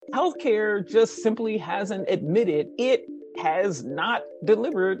Healthcare just simply hasn't admitted it has not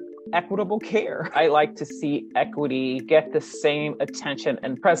delivered equitable care. I like to see equity get the same attention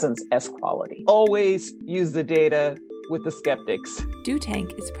and presence as quality. Always use the data with the skeptics.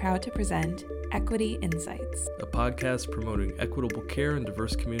 DoTank is proud to present Equity Insights, a podcast promoting equitable care in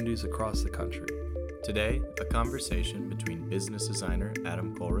diverse communities across the country. Today, a conversation between business designer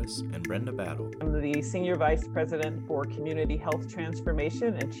Adam Colris and Brenda Battle. I'm the Senior Vice President for Community Health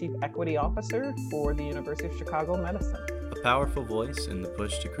Transformation and Chief Equity Officer for the University of Chicago Medicine. A powerful voice in the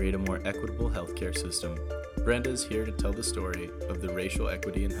push to create a more equitable healthcare system, Brenda is here to tell the story of the Racial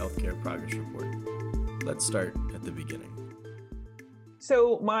Equity in Healthcare Progress Report. Let's start at the beginning.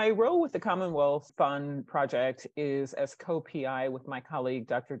 So my role with the Commonwealth Fund project is as co-PI with my colleague,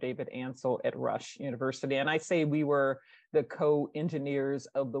 Dr. David Ansel at Rush University. And I say we were the co-engineers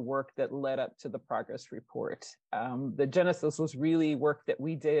of the work that led up to the progress report. The genesis was really work that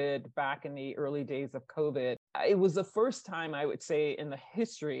we did back in the early days of COVID. It was the first time, I would say, in the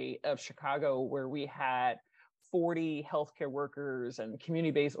history of Chicago where we had 40 healthcare workers and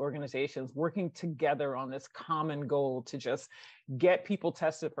community-based organizations working together on this common goal to just get people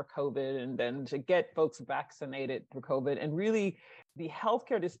tested for COVID and then to get folks vaccinated for COVID. And really, the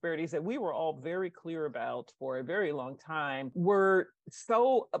healthcare disparities that we were all very clear about for a very long time were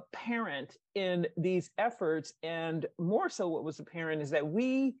so apparent in these efforts. And more so what was apparent is that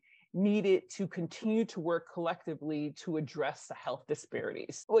we needed to continue to work collectively to address the health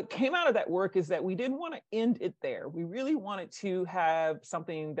disparities. What came out of that work is that we didn't want to end it there. We really wanted to have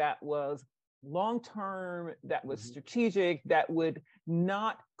something that was long-term, that was strategic, that would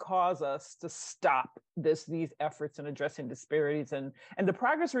not cause us to stop these efforts in addressing disparities. And the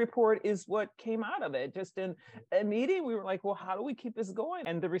progress report is what came out of it. Just in a meeting, we were like, well, how do we keep this going?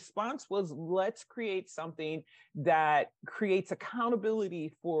 And the response was, let's create something that creates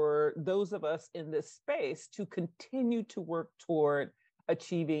accountability for those of us in this space to continue to work toward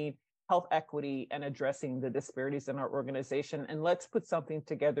achieving health equity and addressing the disparities in our organization. And let's put something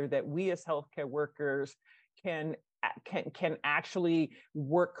together that we as healthcare workers can actually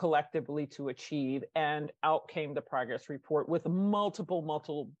work collectively to achieve. And out came the progress report with multiple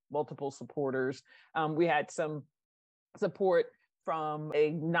supporters. We had some support from a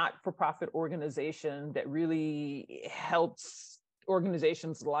not-for-profit organization that really helps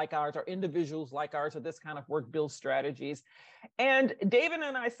organizations like ours or individuals like ours or this kind of work build strategies. And David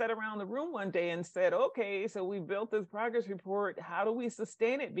and I sat around the room one day and said, okay, so we built this progress report. How do we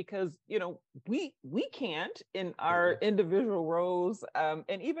sustain it? Because, we can't in our individual roles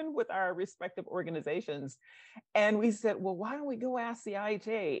and even with our respective organizations. And we said, well, why don't we go ask the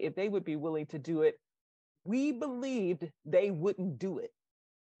IHA if they would be willing to do it? We believed they wouldn't do it,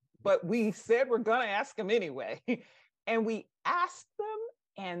 but we said we're going to ask them anyway. And we asked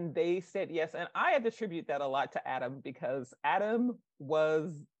them and they said yes. And I attribute that a lot to Adam because Adam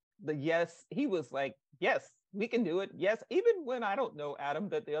was the yes. He was like, yes, we can do it. Yes. Even when I don't know, Adam,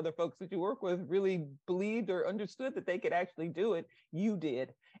 that the other folks that you work with really believed or understood that they could actually do it, you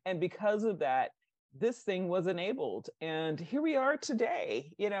did. And because of that, this thing was enabled. And here we are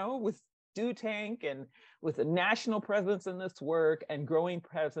today, with DoTank and with a national presence in this work and growing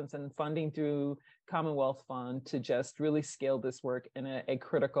presence and funding through Commonwealth Fund to just really scale this work in a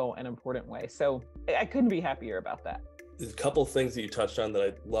critical and important way. So I couldn't be happier about that. There's a couple of things that you touched on that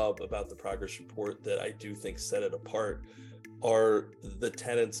I love about the progress report that I do think set it apart are the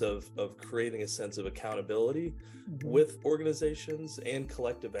tenets of creating a sense of accountability with organizations and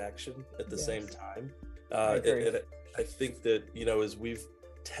collective action at the same time. And I think that, as we've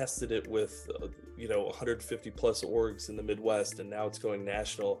tested it with 150 plus orgs in the Midwest and now it's going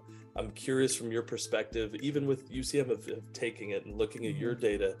national. I'm curious from your perspective, even with UCM of taking it and looking at your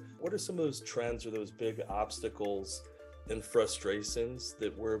data, what are some of those trends or those big obstacles and frustrations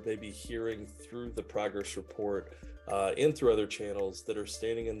that we're maybe hearing through the progress report and through other channels that are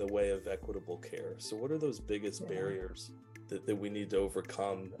standing in the way of equitable care? So what are those biggest barriers that we need to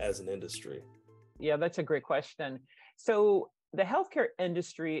overcome as an industry? Yeah, that's a great question. So the healthcare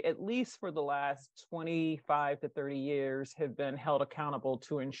industry, at least for the last 25 to 30 years, have been held accountable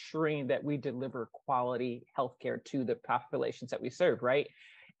to ensuring that we deliver quality healthcare to the populations that we serve, right?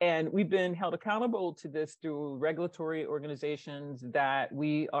 And we've been held accountable to this through regulatory organizations that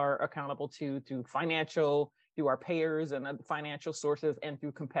we are accountable to, through our payers and financial sources, and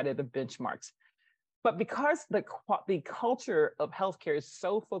through competitive benchmarks. But because the culture of healthcare is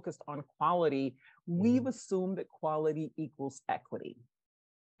so focused on quality, we've assumed that quality equals equity,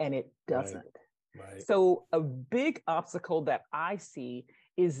 and it doesn't. Right. So a big obstacle that I see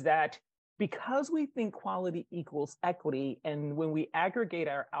is that because we think quality equals equity, and when we aggregate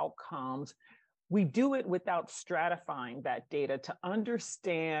our outcomes, we do it without stratifying that data to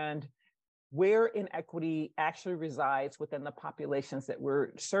understand where inequity actually resides within the populations that we're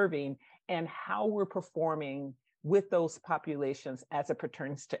serving and how we're performing with those populations as it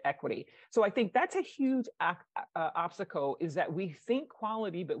pertains to equity. So I think that's a huge obstacle, is that we think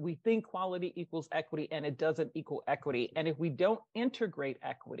quality, but we think quality equals equity, and it doesn't equal equity. And if we don't integrate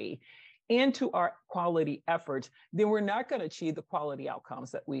equity into our quality efforts, then we're not going to achieve the quality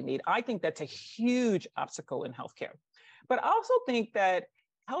outcomes that we need. I think that's a huge obstacle in healthcare. But I also think that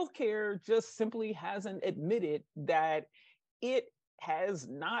healthcare just simply hasn't admitted that it has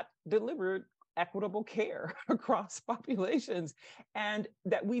not delivered equitable care across populations, and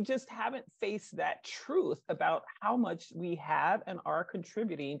that we just haven't faced that truth about how much we have and are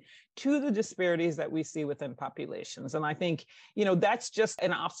contributing to the disparities that we see within populations. And I think, that's just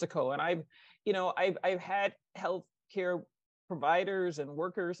an obstacle. And I've had healthcare providers and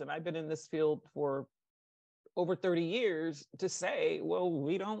workers, and I've been in this field for over 30 years, to say, well,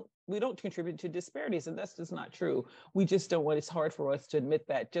 we don't contribute to disparities. And that's just not true. We just don't want, it's hard for us to admit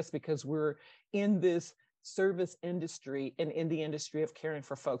that, just because we're in this service industry and in the industry of caring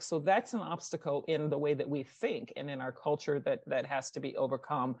for folks. So that's an obstacle in the way that we think and in our culture that has to be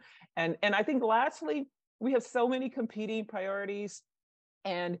overcome. And I think lastly, we have so many competing priorities,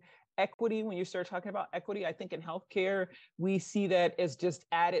 and equity, when you start talking about equity, I think in healthcare, we see that as just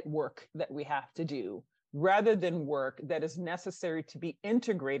added work that we have to do, rather than work that is necessary to be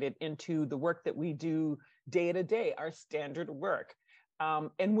integrated into the work that we do day to day, our standard work.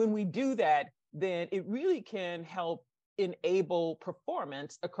 And when we do that, then it really can help enable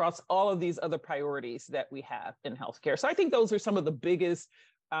performance across all of these other priorities that we have in healthcare. So I think those are some of the biggest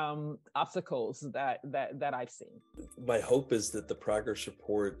obstacles that I've seen. My hope is that the progress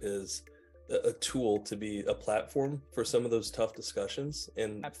report is a tool to be a platform for some of those tough discussions,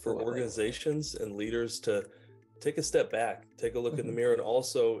 and Absolutely. for organizations and leaders to take a step back, take a look in the mirror, and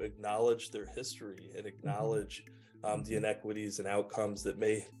also acknowledge their history and acknowledge the inequities and outcomes that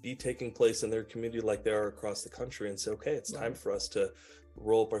may be taking place in their community, like they are across the country, and say, okay, it's time for us to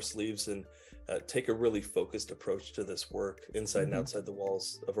roll up our sleeves and take a really focused approach to this work inside and outside the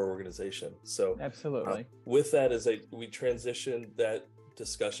walls of our organization. So absolutely. With that, we transition that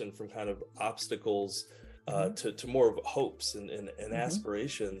discussion from kind of obstacles to more of hopes and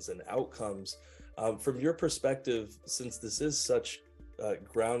aspirations and outcomes. From your perspective, since this is such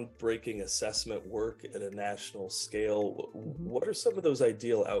groundbreaking assessment work at a national scale, what are some of those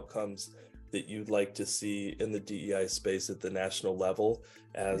ideal outcomes that you'd like to see in the DEI space at the national level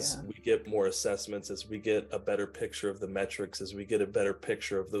as we get more assessments, as we get a better picture of the metrics, as we get a better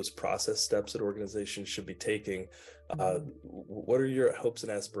picture of those process steps that organizations should be taking? What are your hopes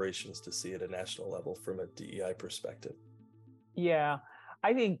and aspirations to see at a national level from a DEI perspective? Yeah,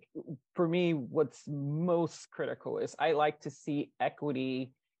 I think for me, what's most critical is I like to see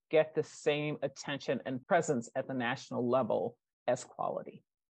equity get the same attention and presence at the national level as quality.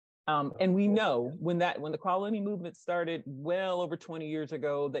 And we know when the quality movement started well over 20 years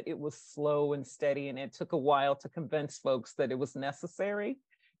ago, that it was slow and steady, and it took a while to convince folks that it was necessary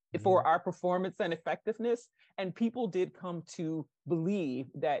for our performance and effectiveness. And people did come to believe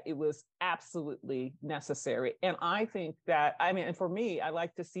that it was absolutely necessary. And I think that, and for me, I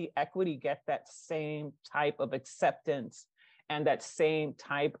like to see equity get that same type of acceptance and that same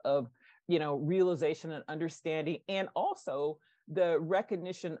type of, realization and understanding, and also the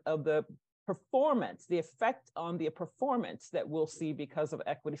recognition of the performance, the effect on the performance that we'll see because of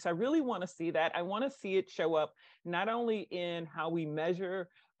equity. So I really want to see that. I want to see it show up not only in how we measure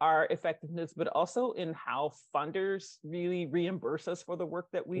our effectiveness, but also in how funders really reimburse us for the work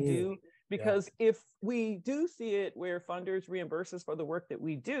that we do. Because if we do see it where funders reimburse us for the work that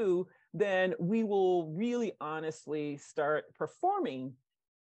we do, then we will really honestly start performing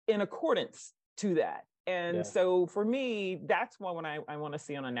in accordance to that. And so for me, that's what I want to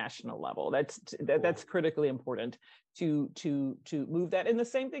see on a national level. That's critically important to move that. And the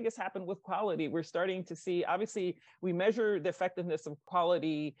same thing has happened with quality. We're starting to see, obviously, we measure the effectiveness of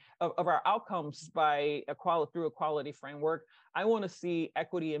quality of our outcomes by through a quality framework. I want to see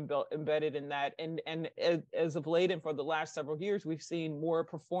equity embedded in that. And as of late and for the last several years, we've seen more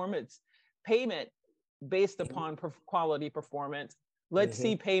performance payment based upon quality performance. Let's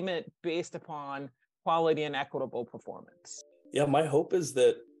see payment based upon quality and equitable performance. Yeah, my hope is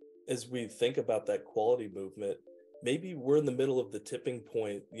that as we think about that quality movement, maybe we're in the middle of the tipping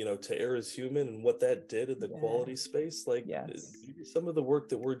point, to err is human, and what that did in the quality space. Maybe some of the work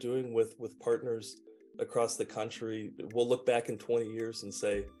that we're doing with partners across the country, we'll look back in 20 years and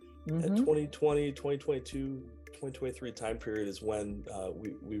say, At 2020, 2022, 2023 time period is when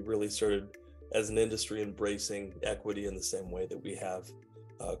we really started as an industry embracing equity in the same way that we have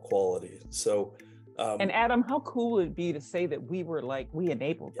quality. So, and Adam, how cool would it be to say that we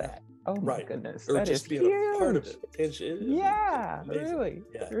enabled that? Oh my right. goodness, Or that just is being huge. a part of it. Yeah, really.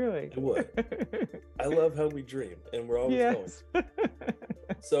 Really. It would. I love how we dream, and we're always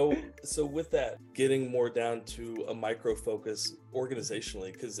going. So with that, getting more down to a micro focus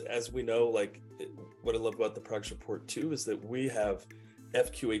organizationally, because as we know, what I love about the progress report too is that we have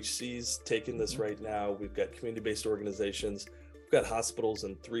FQHCs taking this right now. We've got community-based organizations. We've got hospitals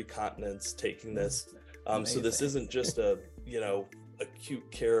in 3 continents taking this. So this isn't just a acute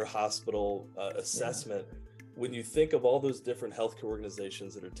care hospital assessment. When you think of all those different healthcare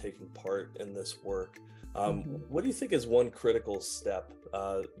organizations that are taking part in this work, what do you think is one critical step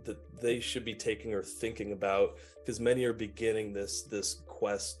that they should be taking or thinking about? Because many are beginning this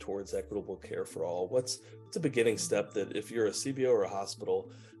quest towards equitable care for all. What's a beginning step that if you're a CBO or a hospital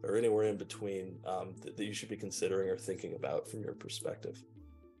or anywhere in between that you should be considering or thinking about from your perspective?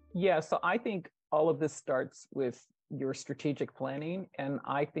 Yeah, so I think all of this starts with your strategic planning. And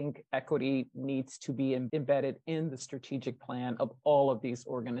I think equity needs to be embedded in the strategic plan of all of these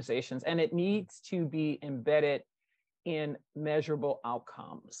organizations. And it needs to be embedded in measurable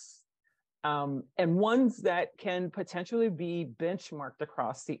outcomes, and ones that can potentially be benchmarked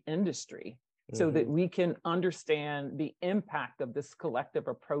across the industry so that we can understand the impact of this collective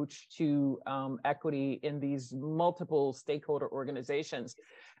approach to equity in these multiple stakeholder organizations.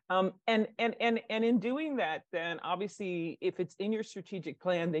 And in doing that, then obviously, if it's in your strategic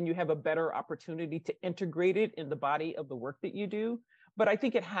plan, then you have a better opportunity to integrate it in the body of the work that you do. But I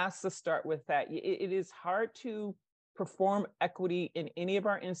think it has to start with that. It is hard to perform equity in any of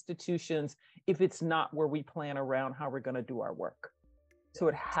our institutions if it's not where we plan around how we're going to do our work. So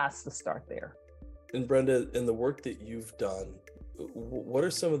it has to start there. And Brenda, in the work that you've done, what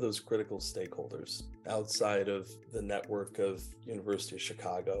are some of those critical stakeholders outside of the network of University of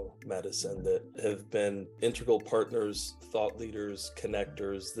Chicago Medicine that have been integral partners, thought leaders,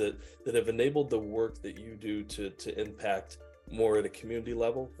 connectors that have enabled the work that you do to impact more at a community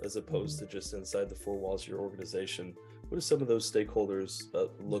level as opposed to just inside the 4 walls of your organization? What do some of those stakeholders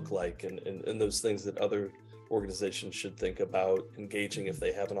look like, and those things that other organizations should think about engaging if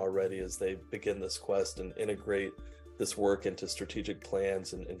they haven't already as they begin this quest and integrate this work into strategic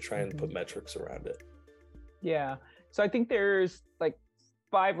plans and try and put metrics around it? Yeah. So I think there's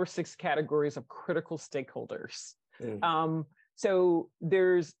 5 or 6 categories of critical stakeholders. So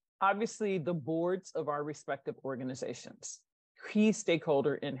there's obviously the boards of our respective organizations, key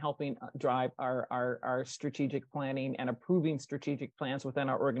stakeholder in helping drive our strategic planning and approving strategic plans within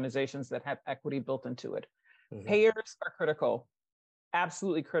our organizations that have equity built into it. Payers are critical,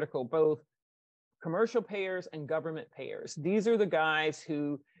 absolutely critical, both commercial payers and government payers. These are the guys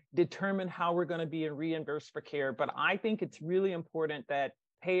who determine how we're going to be reimbursed for care. But I think it's really important that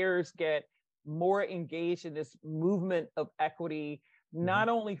payers get more engaged in this movement of equity, not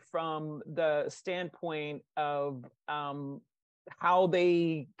only from the standpoint of how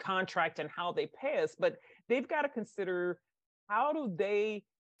they contract and how they pay us, but they've got to consider how do they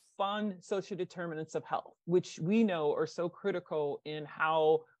fund social determinants of health, which we know are so critical in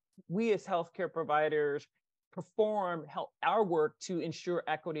how we as healthcare providers perform our work to ensure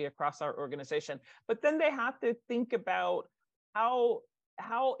equity across our organization. But then they have to think about how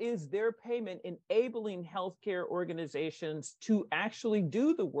is their payment enabling healthcare organizations to actually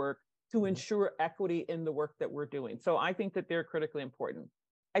do the work to ensure equity in the work that we're doing. So I think that they're critically important.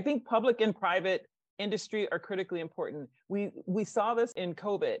 I think public and private industry are critically important. We saw this in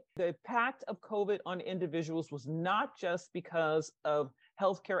COVID. The impact of COVID on individuals was not just because of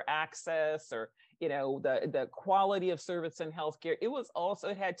healthcare access or the quality of service in healthcare.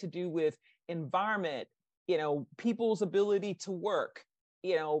 It had to do with environment, people's ability to work,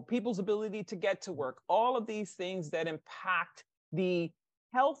 people's ability to get to work, all of these things that impact the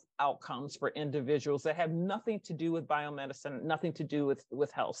health outcomes for individuals that have nothing to do with biomedicine, nothing to do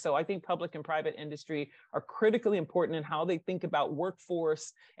with health. So I think public and private industry are critically important in how they think about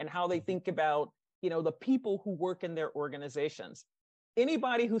workforce and how they think about, the people who work in their organizations.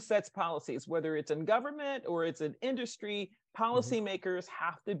 Anybody who sets policies, whether it's in government or it's in industry, policymakers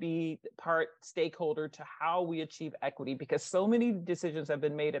have to be part stakeholder to how we achieve equity, because so many decisions have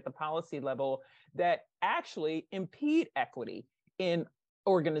been made at the policy level that actually impede equity in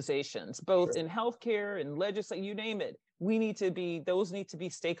organizations, both in healthcare and legislation, you name it. Those need to be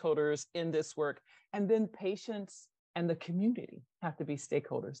stakeholders in this work. And then patients and the community have to be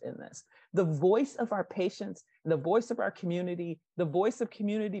stakeholders in this. The voice of our patients, the voice of our community, the voice of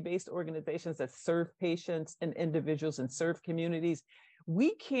community-based organizations that serve patients and individuals and serve communities.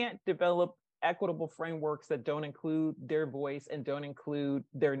 We can't develop equitable frameworks that don't include their voice and don't include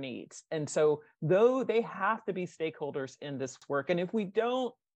their needs. And so though they have to be stakeholders in this work. And if we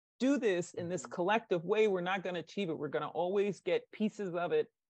don't do this in this collective way, we're not going to achieve it. We're going to always get pieces of it,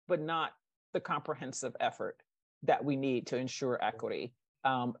 but not the comprehensive effort that we need to ensure equity,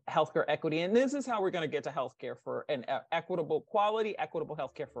 healthcare equity. And this is how we're going to get to healthcare for an equitable quality, equitable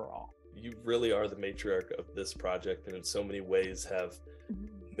healthcare for all. You really are the matriarch of this project, and in so many ways have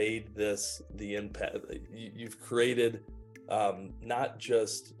made this the impact. You've created not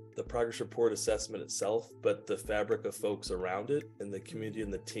just the progress report assessment itself, but the fabric of folks around it and the community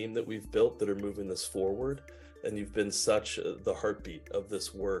and the team that we've built that are moving this forward. And you've been such the heartbeat of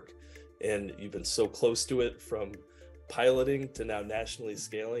this work. And you've been so close to it from piloting to now nationally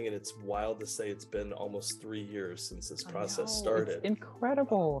scaling. And it's wild to say it's been almost 3 years since this process started. It's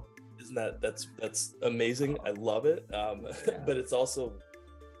incredible. Isn't that's amazing? I love it. But it's also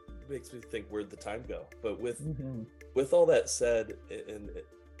makes me think, where'd the time go? But with all that said, and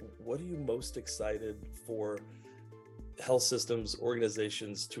what are you most excited for health systems,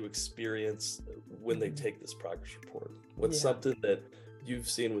 organizations to experience when they take this progress report? What's something that you've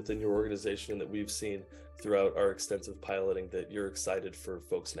seen within your organization that we've seen throughout our extensive piloting that you're excited for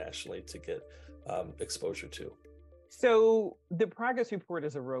folks nationally to get exposure to? So the progress report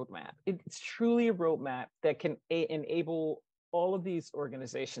is a roadmap. It's truly a roadmap that can enable all of these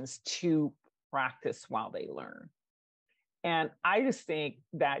organizations to practice while they learn. And I just think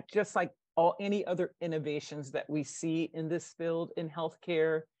that just like any other innovations that we see in this field in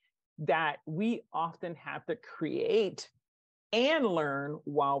healthcare, that we often have to create and learn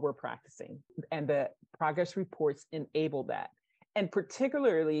while we're practicing. And the progress reports enable that. And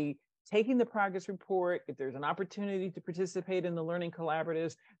particularly taking the progress report, if there's an opportunity to participate in the learning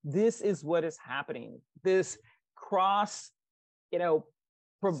collaboratives, this is what is happening. This cross,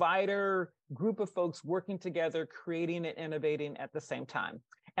 provider group of folks working together, creating and innovating at the same time.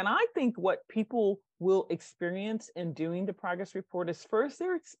 And I think what people will experience in doing the progress report is first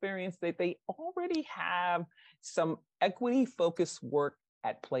their experience that they already have some equity focused work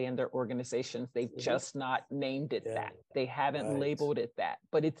at play in their organizations. They've just not named it that. They haven't labeled it that,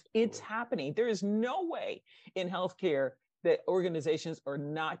 but it's happening. There is no way in healthcare that organizations are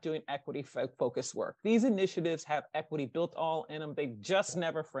not doing equity focused work. These initiatives have equity built all in them. They've just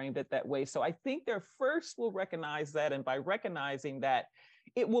never framed it that way. So I think they're first will recognize that. And by recognizing that,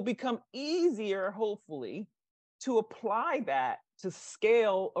 it will become easier, hopefully, to apply that to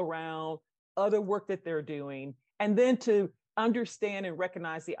scale around other work that they're doing, and then to understand and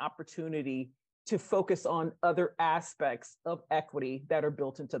recognize the opportunity to focus on other aspects of equity that are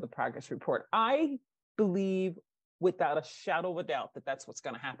built into the progress report. I believe without a shadow of a doubt that that's what's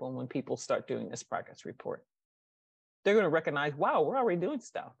going to happen when people start doing this progress report. They're going to recognize, wow, we're already doing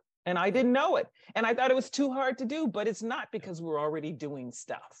stuff. And I didn't know it. And I thought it was too hard to do, but it's not, because we're already doing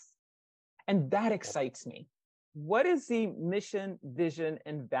stuff. And that excites me. What is the mission, vision,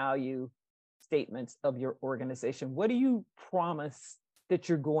 and value statements of your organization? What do you promise that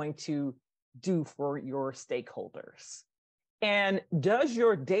you're going to do for your stakeholders? And does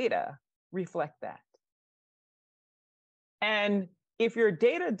your data reflect that? And if your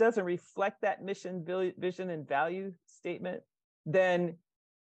data doesn't reflect that mission, vision, and value statement, then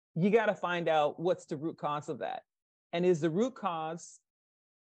you got to find out what's the root cause of that. And is the root cause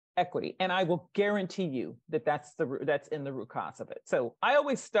equity? And I will guarantee you that that's in the root cause of it. So I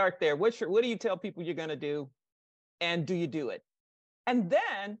always start there. What do you tell people you're going to do? And do you do it? And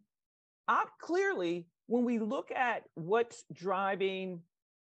then clearly, when we look at what's driving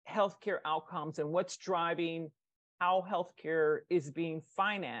healthcare outcomes and what's driving how healthcare is being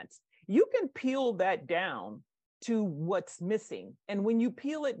financed, you can peel that down to what's missing. And when you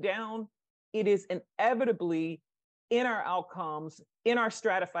peel it down, it is inevitably in our outcomes, in our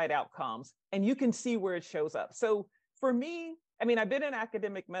stratified outcomes, and you can see where it shows up. So for me, I've been in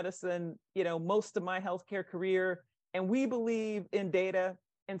academic medicine, most of my healthcare career, and we believe in data.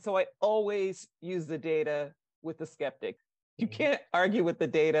 And so I always use the data with the skeptic. You can't argue with the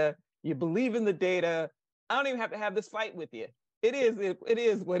data. You believe in the data. I don't even have to have this fight with you. It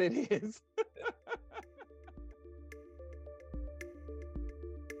is what it is.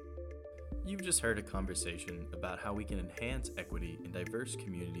 You've just heard a conversation about how we can enhance equity in diverse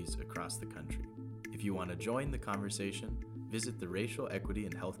communities across the country. If you want to join the conversation, visit the Racial Equity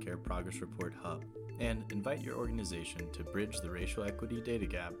in Healthcare Progress Report Hub and invite your organization to bridge the racial equity data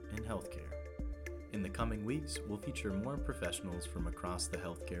gap in healthcare. In the coming weeks, we'll feature more professionals from across the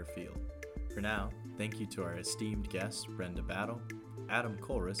healthcare field. For now, thank you to our esteemed guests, Brenda Battle, Adam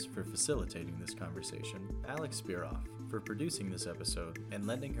Colress for facilitating this conversation, Alex Spiroff for producing this episode and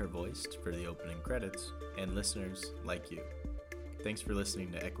lending her voice for the opening credits, and listeners like you. Thanks for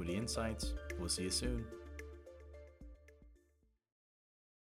listening to Equity Insights. We'll see you soon.